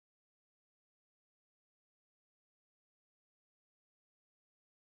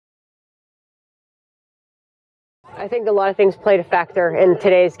I think a lot of things played a factor in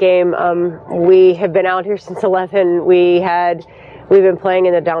today's game. We have been out here since 11. We've been playing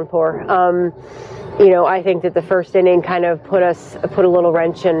in the downpour. I think that the first inning kind of put a little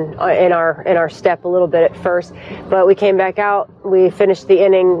wrench in our step a little bit at first, but we came back out. We finished the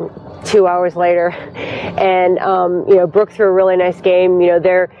inning 2 hours later, and Brooke threw a really nice game.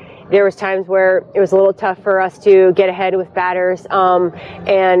 There was times where it was a little tough for us to get ahead with batters,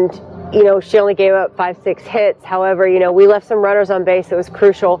 and she only gave up 5-6 hits. However, we left some runners on base. That was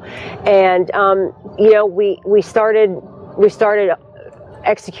crucial, and we started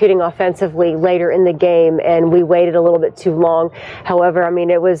executing offensively later in the game, and we waited a little bit too long. However,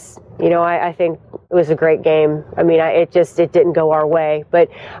 it was, I think it was a great game. It didn't go our way, but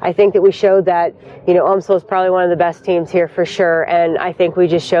I think that we showed that, UMSL is probably one of the best teams here for sure, and I think we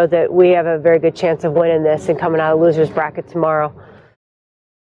just showed that we have a very good chance of winning this and coming out of losers bracket tomorrow.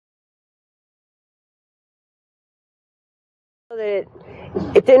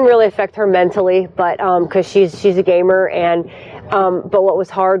 It didn't really affect her mentally, but because she's a gamer, and but what was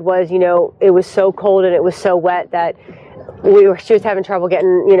hard was, it was so cold and it was so wet that she was having trouble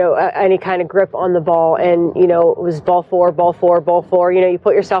getting, any kind of grip on the ball, and it was ball four, ball four, ball four. You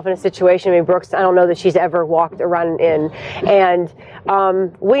put yourself in a situation. Brooks, I don't know that she's ever walked around in, and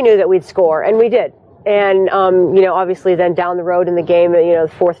we knew that we'd score, and we did. And, obviously then down the road in the game,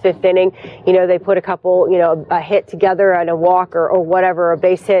 the fourth, fifth inning, they put a couple, a hit together and a walk or whatever, a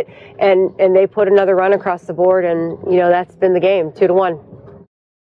base hit, and they put another run across the board, and, that's been the game, 2-1.